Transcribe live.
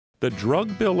The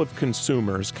drug bill of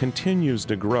consumers continues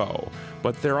to grow,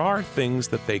 but there are things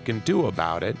that they can do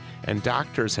about it, and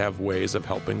doctors have ways of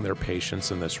helping their patients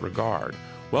in this regard.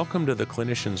 Welcome to the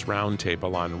Clinicians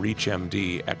Roundtable on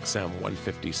ReachMD XM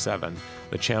 157,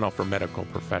 the channel for medical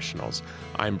professionals.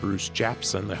 I'm Bruce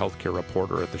Japsen, the healthcare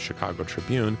reporter at the Chicago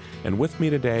Tribune, and with me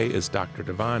today is Dr.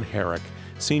 Devon Herrick,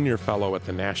 Senior Fellow at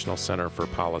the National Center for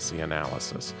Policy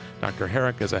Analysis. Dr.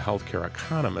 Herrick is a healthcare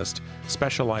economist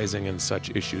specializing in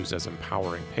such issues as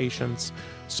empowering patients,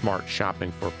 smart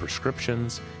shopping for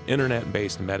prescriptions,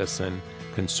 internet-based medicine,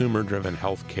 consumer-driven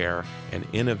healthcare, and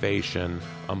innovation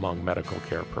among medical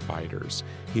care providers.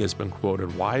 He has been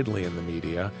quoted widely in the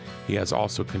media. He has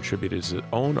also contributed his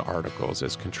own articles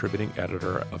as contributing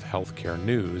editor of Healthcare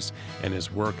News, and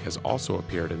his work has also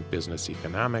appeared in Business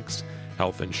Economics,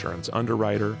 Health Insurance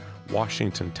Underwriter,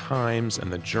 Washington Times,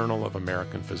 and the Journal of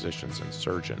American Physicians and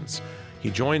Surgeons. He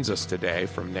joins us today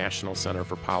from National Center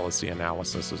for Policy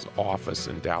Analysis's office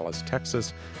in Dallas,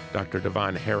 Texas. Dr.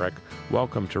 Devon Herrick,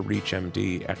 welcome to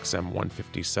ReachMD XM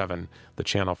 157, the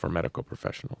channel for medical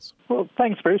professionals. Well,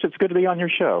 thanks, Bruce. It's good to be on your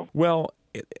show. Well,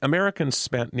 Americans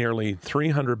spent nearly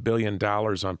 $300 billion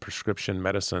on prescription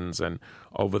medicines and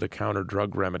over-the-counter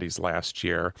drug remedies last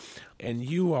year. And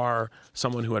you are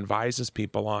someone who advises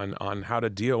people on how to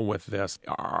deal with this.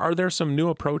 Are there some new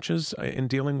approaches in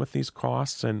dealing with these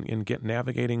costs and in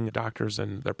navigating doctors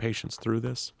and their patients through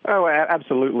this? Oh,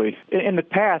 absolutely. In the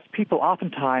past, people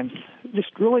oftentimes just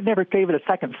really never gave it a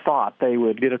second thought. They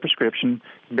would get a prescription,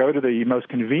 go to the most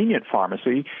convenient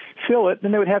pharmacy, fill it,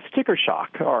 and they would have sticker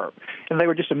shock. And they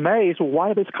were just amazed, well, why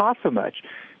did this cost so much?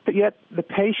 But yet the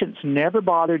patients never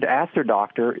bothered to ask their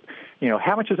doctor,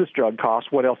 how much does this drug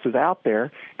cost? What else is out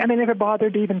there? And they never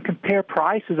bothered to even compare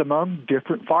prices among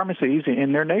different pharmacies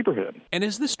in their neighborhood. And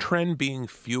is this trend being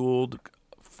fueled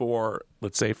for,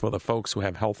 let's say, for the folks who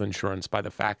have health insurance by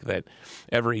the fact that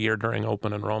every year during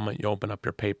open enrollment, you open up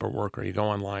your paperwork or you go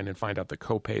online and find out the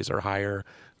copays are higher,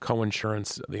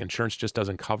 co-insurance, the insurance just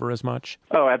doesn't cover as much?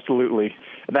 Oh, absolutely.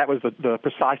 That was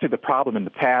precisely the problem in the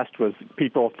past was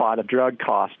people thought a drug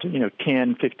cost, $10,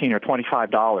 $15, or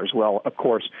 $25. Well, of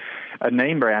course, a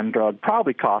name brand drug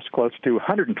probably costs close to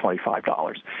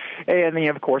 $125. And then,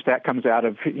 of course, that comes out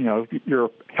of, your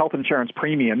health insurance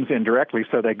premiums indirectly,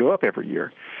 so they go up every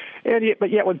year. But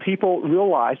yet when people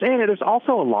realize, and there's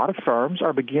also a lot of firms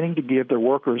are beginning to give their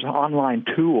workers online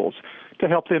tools to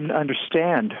help them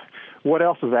understand what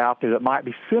else is out there that might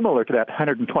be similar to that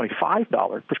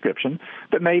 $125 prescription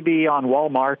that may be on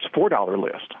Walmart's $4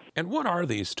 list. And what are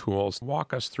these tools?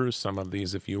 Walk us through some of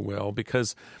these, if you will,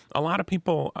 because a lot of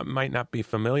people might not be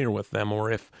familiar with them, or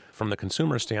if from the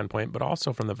consumer standpoint, but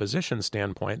also from the physician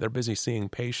standpoint, they're busy seeing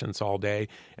patients all day,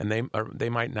 and they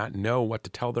might not know what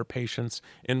to tell their patients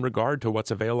in regard to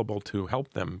what's available to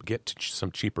help them get to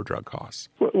some cheaper drug costs.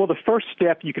 Well, the first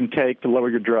step you can take to lower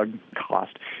your drug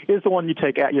cost is the one you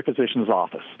take at your physician's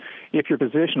office. If your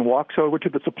physician walks over to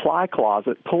the supply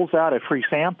closet, pulls out a free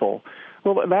sample,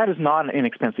 well, that is not an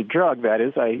inexpensive drug. That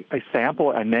is a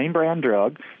sample, a name brand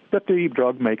drug that the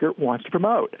drug maker wants to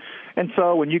promote. And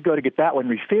so when you go to get that one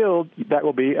refilled, that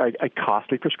will be a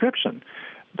costly prescription.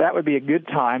 That would be a good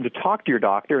time to talk to your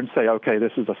doctor and say, okay,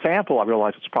 this is a sample. I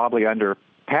realize it's probably under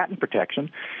patent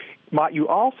protection. Might you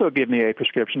also give me a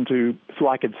prescription so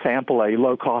I could sample a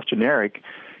low-cost generic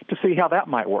to see how that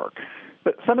might work?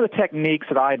 But some of the techniques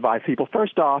that I advise people,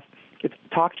 first off, is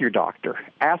talk to your doctor.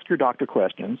 Ask your doctor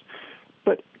questions.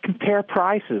 But compare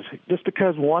prices. Just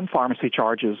because one pharmacy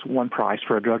charges one price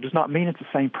for a drug does not mean it's the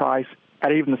same price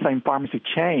at even the same pharmacy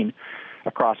chain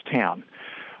across town.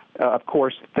 Of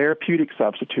course, therapeutic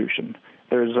substitution.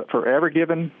 For every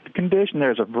given condition,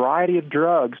 there's a variety of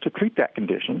drugs to treat that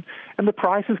condition, and the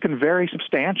prices can vary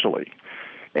substantially.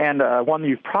 And one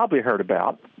you've probably heard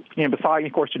about, besides,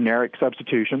 of course, generic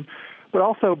substitution, but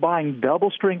also buying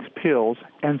double-strength pills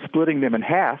and splitting them in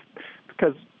half,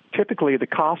 because typically the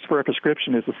cost for a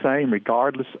prescription is the same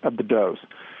regardless of the dose.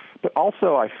 But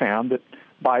also I found that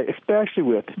especially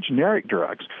with generic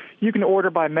drugs, you can order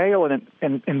by mail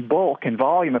in bulk, in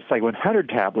volume of, say, 100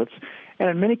 tablets, and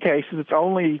in many cases it's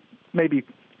only maybe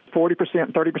 40%,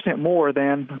 30% more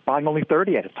than buying only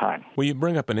 30 at a time. Well, you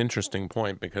bring up an interesting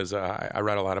point because I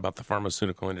read a lot about the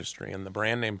pharmaceutical industry, and the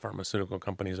brand name pharmaceutical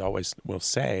companies always will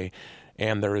say,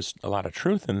 and there is a lot of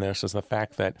truth in this, is the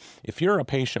fact that if you're a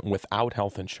patient without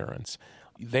health insurance,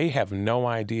 they have no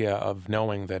idea of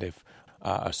knowing that if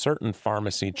a certain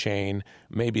pharmacy chain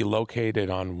may be located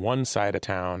on one side of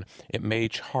town, it may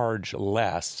charge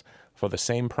less for the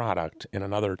same product in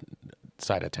another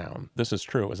side of town. This is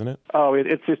true, isn't it? Oh,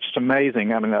 it's just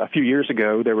amazing. I mean, a few years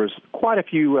ago, there was quite a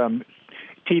few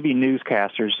TV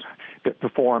newscasters that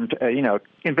performed,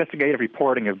 investigative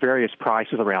reporting of various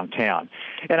prices around town.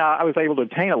 And I was able to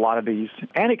obtain a lot of these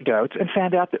anecdotes and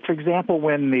found out that, for example,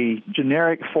 when the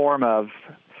generic form of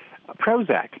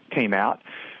Prozac came out,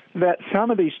 that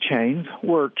some of these chains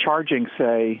were charging,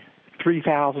 say,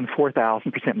 3,000,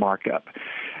 4,000% markup.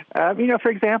 For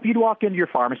example, you'd walk into your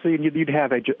pharmacy and you'd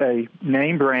have a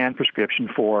name brand prescription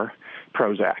for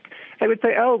Prozac. They would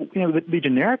say, the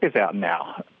generic is out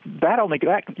now. That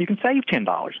you can save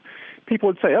 $10. People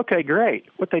would say, okay, great.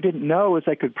 What they didn't know is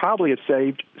they could probably have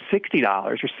saved $60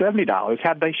 or $70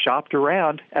 had they shopped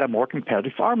around at a more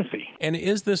competitive pharmacy. And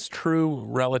is this true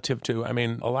relative to,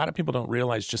 a lot of people don't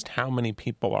realize just how many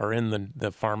people are in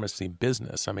the pharmacy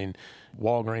business.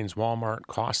 Walgreens, Walmart,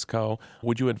 Costco.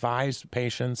 Would you advise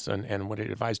patients and would you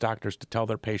advise doctors to tell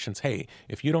their patients, hey,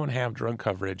 if you don't have drug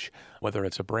coverage, whether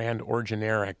it's a brand or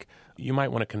generic, you might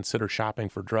want to consider shopping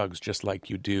for drugs just like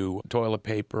you do toilet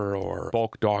paper or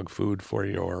bulk dog food for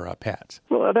your pets?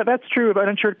 Well, that's true of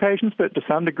uninsured patients, but to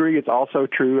some degree it's also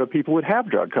true of people who have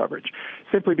drug coverage,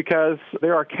 simply because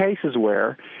there are cases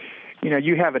where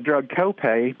you have a drug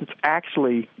copay that's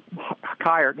actually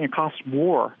higher, costs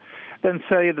more than,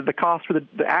 say, the cost for the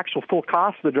actual full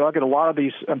cost of the drug, and a lot of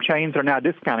these chains are now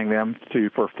discounting them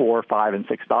for $4, $5, and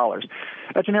 $6.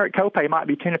 A generic copay might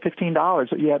be $10 or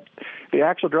 $15, yet the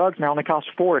actual drugs now only cost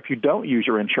 $4 if you don't use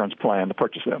your insurance plan to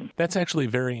purchase them. That's actually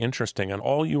very interesting, and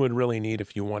all you would really need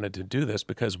if you wanted to do this,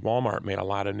 because Walmart made a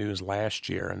lot of news last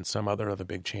year, and some other of the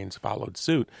big chains followed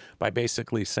suit by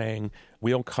basically saying,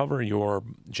 we'll cover your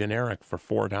generic for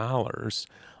 $4,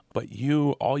 but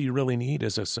all you really need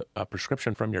is a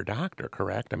prescription from your doctor,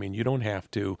 correct? You don't have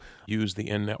to use the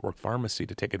in-network pharmacy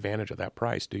to take advantage of that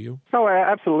price, do you? Oh,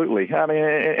 absolutely.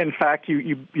 In fact,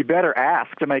 you better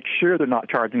ask to make sure they're not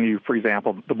charging you, for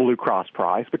example, the Blue Cross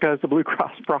price, because the Blue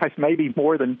Cross price may be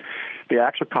more than the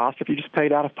actual cost if you just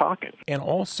paid out of pocket. And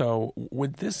also,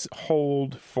 would this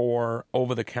hold for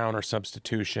over-the-counter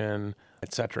substitution,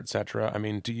 et cetera, et cetera?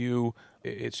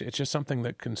 It's just something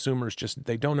that consumers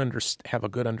they don't have a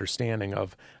good understanding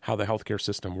of how the healthcare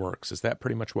system works. Is that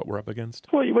pretty much what we're up against?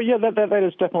 Well, yeah, that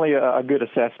is definitely a good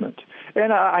assessment.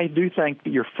 And I do think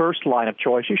that your first line of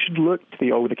choice, you should look to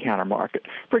the over-the-counter market.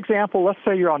 For example, let's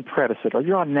say you're on Prevacid or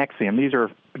you're on Nexium. These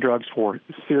are drugs for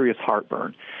serious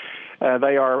heartburn.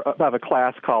 They are of a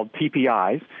class called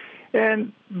PPIs.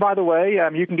 And by the way,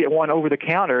 you can get one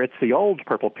over-the-counter. It's the old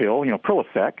purple pill,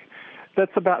 Prilosec.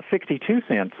 That's about 62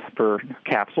 cents per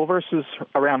capsule versus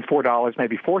around $4,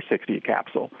 maybe $4.60 a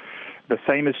capsule. The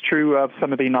same is true of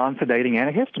some of the non-sedating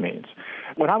antihistamines.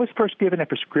 When I was first given a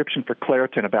prescription for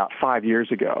Claritin about 5 years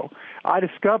ago, I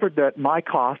discovered that my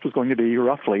cost was going to be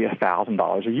roughly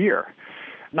 $1,000 a year.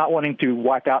 Not wanting to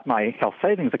wipe out my health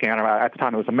savings account, or at the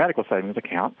time it was a medical savings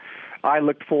account, I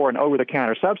looked for an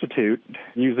over-the-counter substitute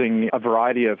using a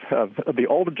variety of the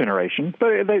older generation,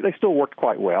 but they still worked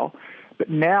quite well. But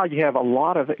now you have a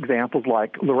lot of examples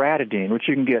like loratadine, which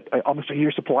you can get almost a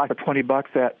year's supply for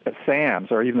 $20 at Sam's,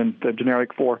 or even the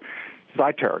generic for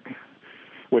Zyterg,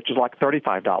 which is like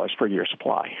 $35 for a year's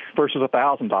supply, versus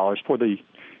 $1,000 for the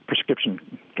prescription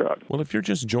drug. Well, if you're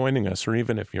just joining us, or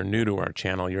even if you're new to our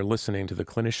channel, you're listening to the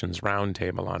Clinicians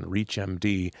Roundtable on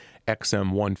ReachMD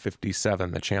XM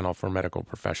 157, the channel for medical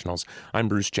professionals. I'm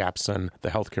Bruce Japsen, the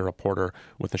healthcare reporter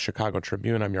with the Chicago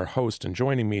Tribune. I'm your host, and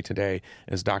joining me today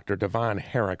is Dr. Devon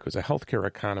Herrick, who's a healthcare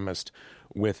economist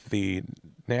with the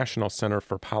National Center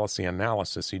for Policy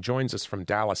Analysis. He joins us from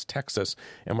Dallas, Texas,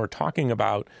 and we're talking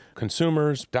about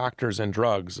consumers, doctors, and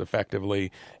drugs,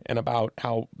 effectively, and about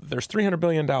how there's $300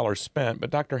 billion spent, but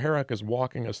Dr. Herrick is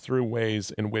walking us through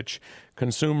ways in which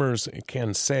consumers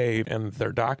can save, and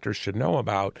their doctors should know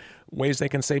about, ways they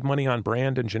can save money on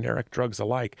brand and generic drugs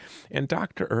alike. And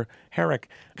Dr. Herrick,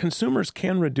 consumers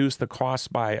can reduce the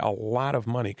cost by a lot of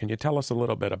money. Can you tell us a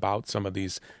little bit about some of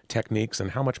these techniques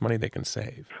and how much money they can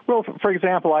save? Well, for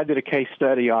example, I did a case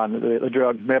study on the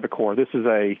drug Mevacor. This is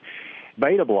a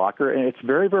beta blocker, and it's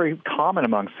very, very common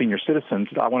among senior citizens.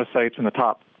 I want to say it's in the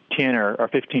top 10 or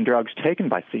 15 drugs taken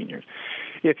by seniors.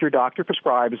 If your doctor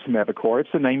prescribes Mevacor, it's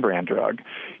a name brand drug,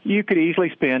 you could easily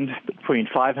spend between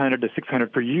 $500 to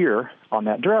 $600 per year on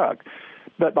that drug.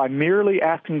 But by merely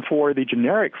asking for the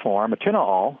generic form,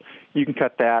 atenolol, you can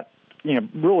cut that,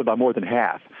 really by more than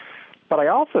half. But I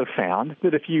also found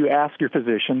that if you ask your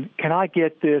physician, can I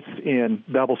get this in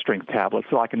double-strength tablets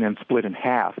so I can then split in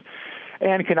half?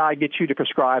 And can I get you to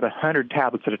prescribe 100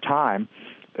 tablets at a time?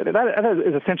 That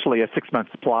is essentially a 6-month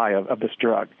supply of this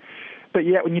drug. But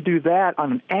yet when you do that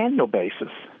on an annual basis,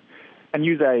 and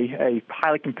use a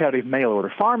highly competitive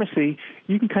mail-order pharmacy,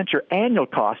 you can cut your annual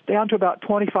cost down to about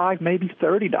 $25, maybe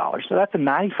 $30. So that's a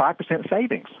 95%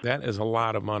 savings. That is a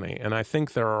lot of money. And I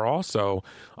think there are also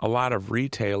a lot of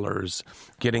retailers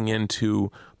getting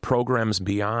into programs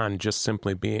beyond just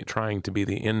simply trying to be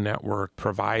the in-network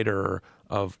provider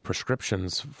of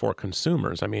prescriptions for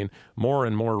consumers. I mean, more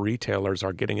and more retailers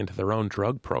are getting into their own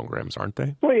drug programs, aren't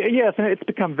they? Well, yes, and it's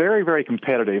become very, very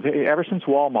competitive. Ever since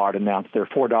Walmart announced their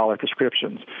 $4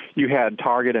 prescriptions, you had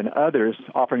Target and others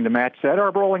offering to match that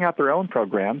or rolling out their own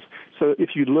programs. So if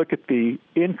you look at the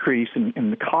increase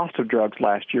in the cost of drugs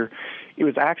last year, it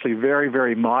was actually very,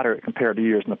 very moderate compared to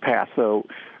years in the past. So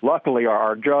luckily,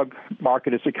 our drug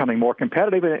market is becoming more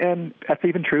competitive, and that's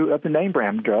even true of the name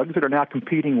brand drugs that are now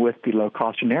competing with the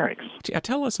low-cost generics.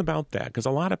 Tell us about that, because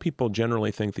a lot of people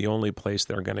generally think the only place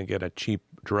they're going to get a cheap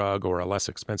drug or a less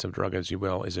expensive drug, as you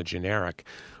will, is a generic.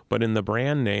 But in the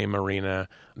brand name arena,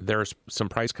 there's some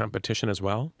price competition as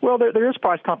well? Well, there is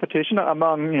price competition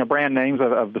among brand names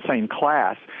of the same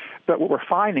class. But what we're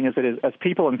finding is that as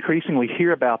people increasingly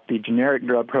hear about the generic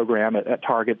drug program at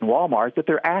Target and Walmart, that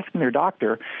they're asking their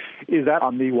doctor, is that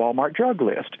on the Walmart drug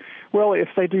list? Well, if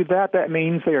they do that, that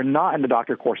means they are not, and the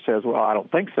doctor, of course, says, well, I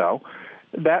don't think so.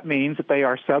 That means that they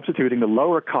are substituting the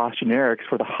lower-cost generics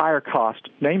for the higher-cost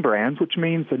name brands, which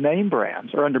means the name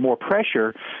brands are under more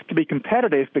pressure to be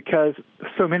competitive because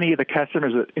so many of the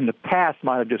customers that in the past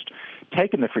might have just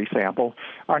taken the free sample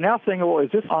are now saying, well,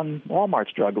 is this on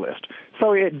Walmart's drug list?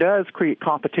 So it does create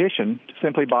competition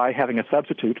simply by having a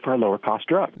substitute for a lower-cost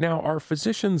drug. Now, are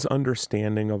physicians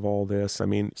understanding of all this? I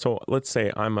mean, so let's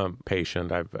say I'm a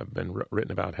patient. I've been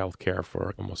written about healthcare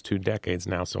for almost 2 decades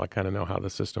now, so I kind of know how the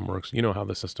system works. You know how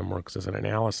the system works as an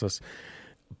analysis.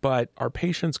 But are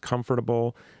patients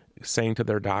comfortable saying to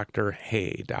their doctor,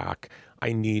 hey, doc,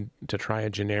 I need to try a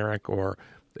generic, or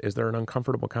is there an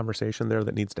uncomfortable conversation there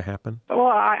that needs to happen? Well,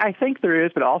 I think there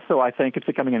is, but also I think it's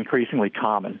becoming increasingly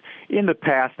common. In the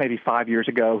past, maybe 5 years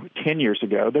ago, 10 years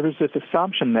ago, there was this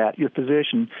assumption that your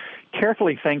physician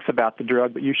carefully thinks about the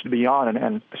drug that you should be on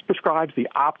and prescribes the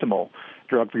optimal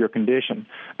drug for your condition.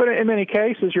 But in many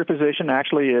cases, your physician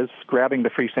actually is grabbing the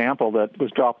free sample that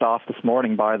was dropped off this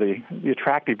morning by the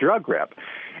attractive drug rep.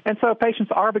 And so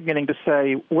patients are beginning to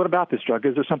say, what about this drug?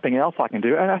 Is there something else I can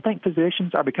do? And I think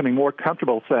physicians are becoming more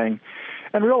comfortable saying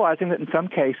and realizing that in some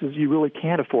cases you really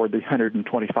can't afford the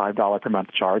 $125 per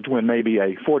month charge when maybe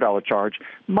a $4 charge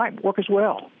might work as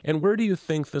well. And where do you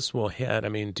think this will head? I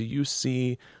mean, do you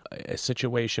see a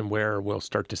situation where we'll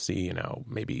start to see,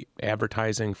 maybe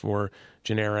advertising for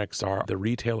generics? Are the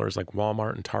retailers like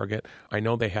Walmart and Target, I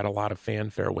know they had a lot of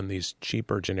fanfare when these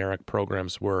cheaper generic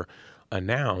programs were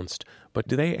announced, but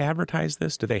do they advertise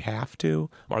this? Do they have to?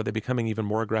 Are they becoming even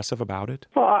more aggressive about it?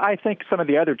 Well, I think some of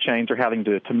the other chains are having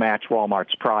to match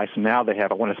Walmart's price, and now they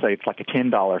have, I want to say it's like a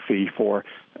 $10 fee for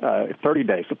a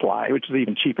 30-day supply, which is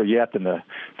even cheaper yet than the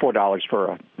 $4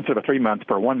 for instead of 3 months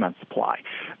for a 1-month supply.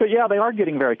 But yeah, they are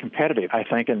getting very competitive, I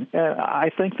think, and I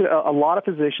think that a lot of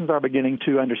physicians are beginning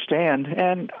to understand,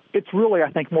 and it's really, I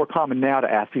think, more common now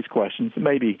to ask these questions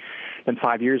maybe than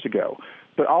 5 years ago.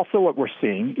 But also what we're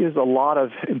seeing is a lot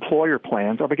of employer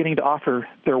plans are beginning to offer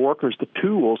their workers the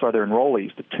tools, or their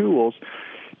enrollees, the tools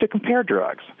to compare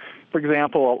drugs. For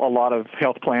example, a lot of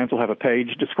health plans will have a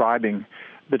page describing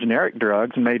the generic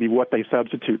drugs and maybe what they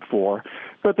substitute for.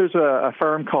 But there's a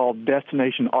firm called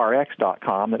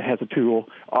DestinationRx.com that has a tool,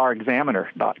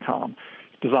 RExaminer.com,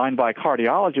 designed by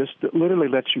cardiologists that literally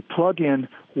lets you plug in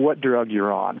what drug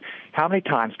you're on, how many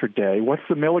times per day, what's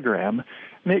the milligram,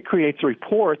 and it creates a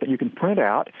report that you can print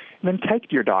out and then take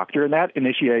to your doctor, and that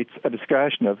initiates a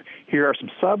discussion of, here are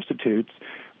some substitutes.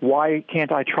 Why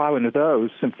can't I try one of those,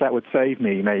 since that would save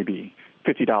me maybe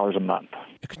 $50 a month?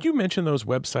 Could you mention those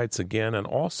websites again? And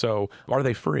also, are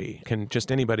they free? Can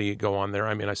just anybody go on there?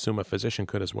 I mean, I assume a physician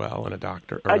could as well, and a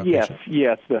doctor or a patient.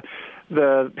 Yes.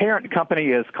 The parent company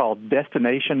is called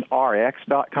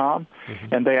DestinationRx.com,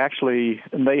 and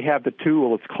they have the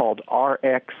tool. It's called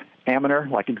RExaminer,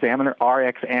 like examiner,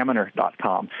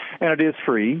 RExaminer.com, and it is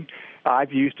free.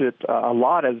 I've used it a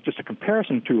lot as just a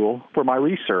comparison tool for my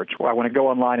research, where I want to go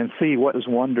online and see what does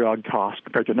one drug cost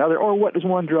compared to another, or what does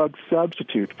one drug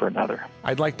substitute for another.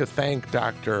 I'd like to thank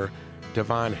Dr.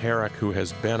 Devon Herrick, who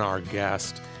has been our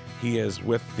guest. He is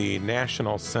with the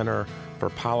National Center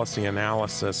for Policy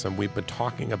Analysis, and we've been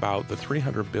talking about the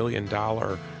 $300 billion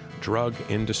drug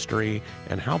industry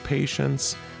and how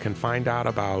patients can find out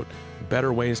about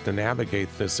better ways to navigate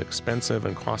this expensive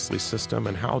and costly system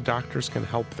and how doctors can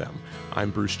help them.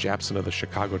 I'm Bruce Japsen of the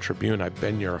Chicago Tribune. I've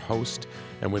been your host,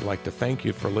 and we'd like to thank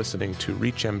you for listening to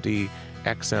ReachMD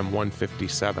XM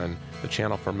 157, the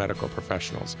channel for medical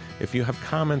professionals. If you have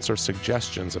comments or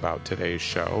suggestions about today's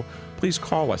show, please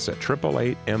call us at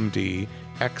 888-MD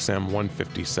XM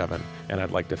 157, and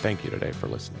I'd like to thank you today for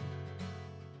listening.